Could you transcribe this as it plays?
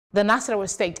The Nasarawa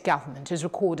State government has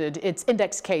recorded its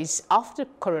index case of the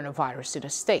coronavirus in the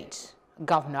state.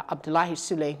 Governor Abdullahi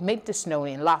Sule made this known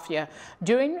in Lafia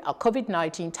during a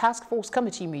COVID-19 task force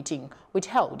committee meeting which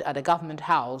held at the government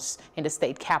house in the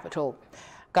state capital.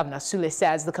 Governor Sule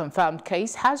says the confirmed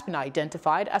case has been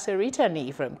identified as a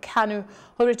returnee from Kano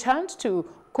who returned to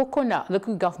Kokona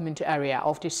local government area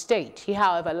of the state. He,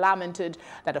 however, lamented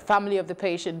that the family of the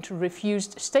patient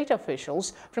refused state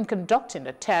officials from conducting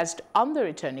a test on the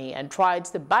returnee and tried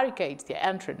to barricade their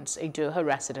entrance into her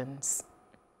residence.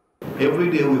 Every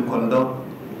day we conduct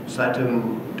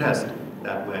certain tests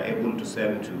that we are able to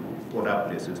send to other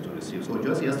places to receive. So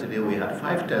just yesterday we had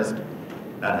 5 tests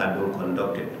that had been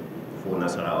conducted for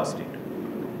Nasarawa State.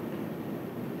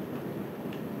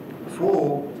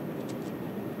 4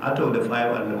 out of the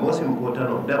 5, and the most important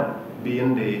of them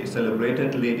being the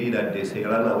celebrated lady that they say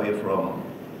ran away from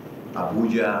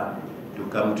Abuja to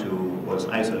come to, was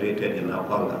isolated in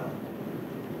Apanga.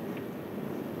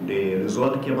 The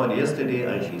result came out yesterday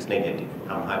and she's negative.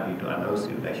 I'm happy to announce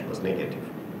you that she was negative.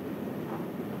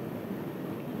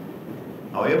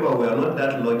 However, we are not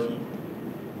that lucky.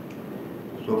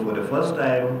 So for the first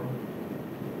time,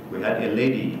 we had a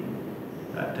lady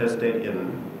that tested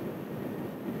in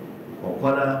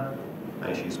Okona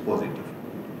and she's positive.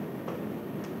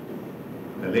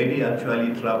 The lady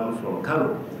actually traveled from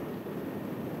Kano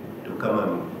to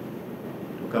come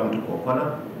to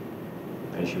Okona,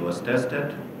 and she was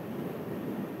tested,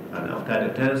 and after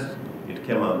the test it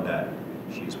came out that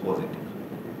she is positive.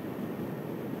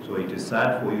 So it is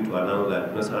sad for you to announce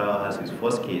that Nasarawa has his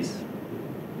first case,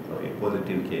 a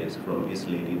positive case from this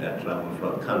lady that traveled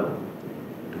from Kano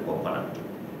to Okona.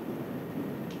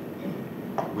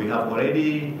 We have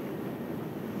already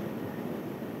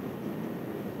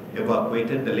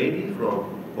evacuated the lady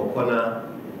from Kokona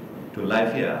to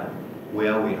Lafia,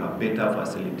 where we have better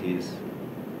facilities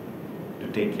to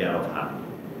take care of her.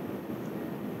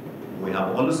 We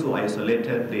have also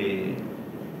isolated the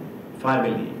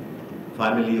family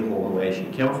home where she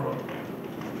came from,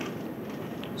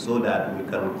 so that we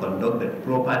can conduct the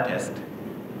proper test,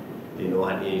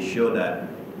 and ensure that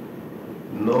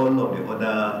none of the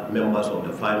other members of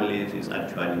the families is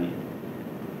actually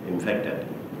infected.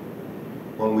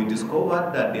 When we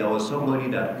discovered that there was somebody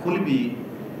that could be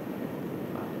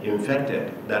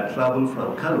infected that traveled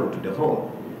from Kano to the home,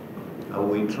 and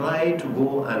we tried to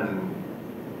go and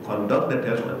conduct the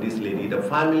test on this lady, the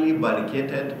family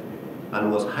barricaded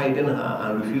and was hiding her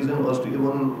and refusing us to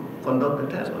even conduct the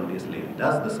test on this lady.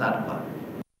 That's the sad part.